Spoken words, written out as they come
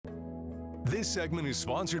This segment is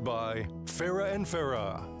sponsored by Farah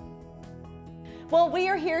Farah. Well, we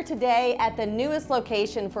are here today at the newest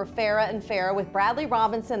location for Farah Farah with Bradley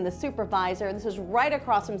Robinson, the supervisor. This is right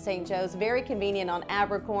across from St. Joe's, very convenient on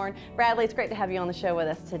Abercorn. Bradley, it's great to have you on the show with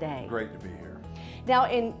us today. Great to be here. Now,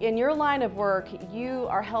 in your line of work, you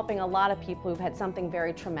are helping a lot of people who've had something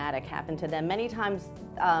very traumatic happen to them. Many times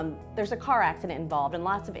there's a car accident involved and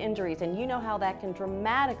lots of injuries, and you know how that can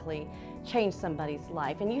dramatically change somebody's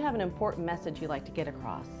life. And you have an important message you'd like to get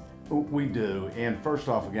across. We do, and first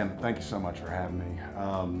off, again, thank you so much for having me.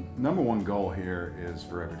 Number one goal here is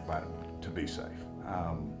for everybody to be safe.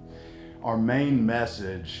 Our main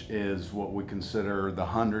message is what we consider the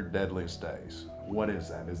 100 Deadliest Days. What is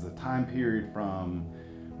that? It's the time period from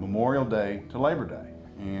Memorial Day to Labor Day.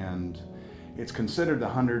 And it's considered the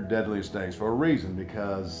 100 Deadliest Days for a reason,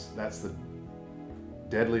 because that's the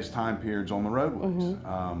deadliest time periods on the roadways.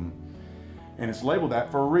 And it's labeled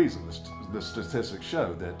that for a reason. The statistics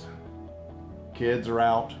show that kids are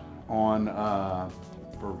out on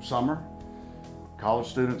for summer, college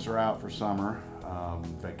students are out for summer,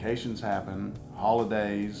 vacations happen,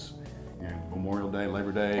 holidays, Memorial Day,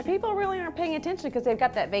 Labor Day. And people really aren't paying attention because they've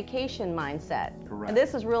got that vacation mindset. Correct. And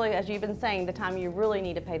this is really, as you've been saying, the time you really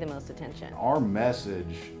need to pay the most attention. Our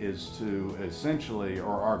message is to essentially,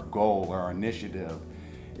 or our goal, our initiative,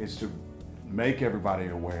 is to make everybody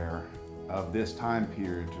aware of this time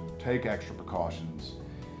period, to take extra precautions.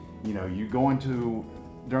 You know, you go into,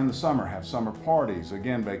 during the summer, have summer parties,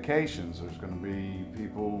 again, vacations, there's going to be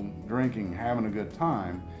people drinking, having a good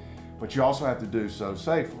time, but you also have to do so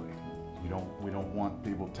safely. We don't want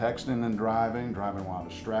people texting and driving while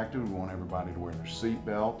distracted. We want everybody to wear their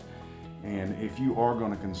seatbelt. And if you are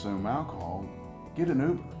going to consume alcohol, get an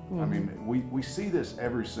Uber. I mean, we see this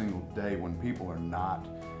every single day when people are not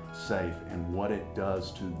safe, and what it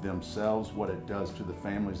does to themselves, what it does to the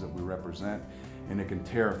families that we represent, and it can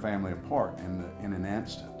tear a family apart in an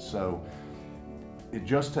instant. So it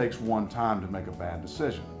just takes one time to make a bad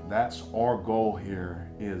decision. That's our goal here,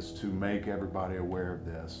 is to make everybody aware of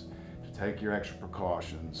this, to take your extra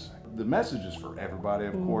precautions. The message is for everybody,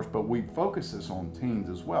 of course, but we focus this on teens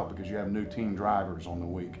as well, because you have new teen drivers on the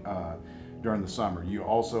week during the summer. You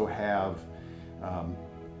also have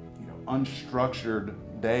unstructured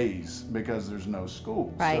days because there's no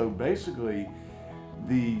school. Right. So basically,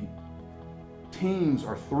 the teens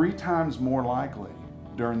are 3 times more likely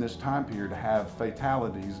during this time period to have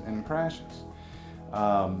fatalities and crashes.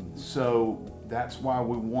 So that's why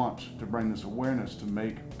we want to bring this awareness, to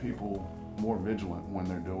make people more vigilant when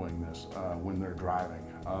they're doing this, when they're driving.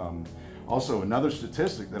 Also, another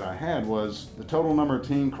statistic that I had was the total number of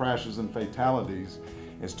teen crashes and fatalities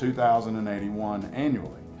is 2,081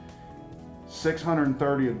 annually.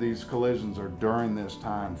 630 of these collisions are during this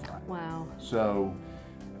time frame. Wow. So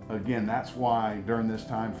again, that's why during this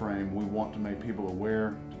time frame we want to make people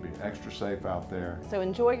aware, to be extra safe out there. So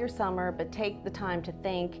enjoy your summer, but take the time to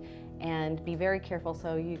think and be very careful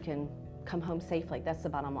so you can come home safely. That's the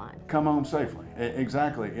bottom line. Come home safely,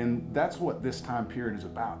 exactly. And that's what this time period is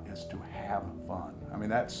about, is to have fun. I mean,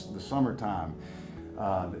 that's the summertime.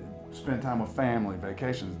 Spend time with family,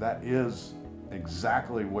 vacations. That is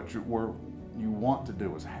exactly what you want to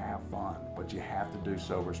do, is have fun, but you have to do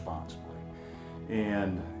so responsibly.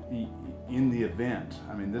 And in the event,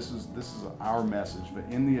 I mean, this is our message, but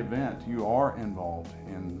in the event you are involved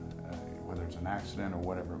in whether it's an accident or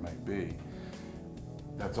whatever it may be,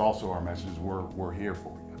 that's also our message. We're here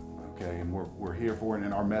for you, okay? And we're here for it,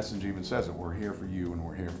 and our message even says it. We're here for you, and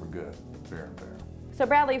we're here for good. Fair and fair. So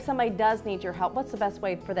Bradley, if somebody does need your help, what's the best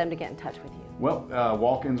way for them to get in touch with you? Well,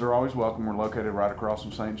 walk-ins are always welcome. We're located right across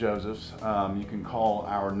from St. Joseph's. You can call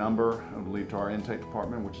our number, I believe, to our intake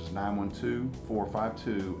department, which is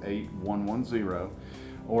 912-452-8110,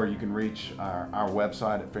 or you can reach our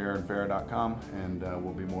website at farahfarah.com, and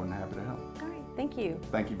we'll be more than happy to help. All right, thank you.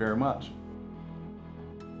 Thank you very much.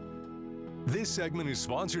 This segment is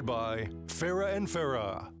sponsored by Farah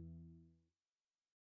Farah.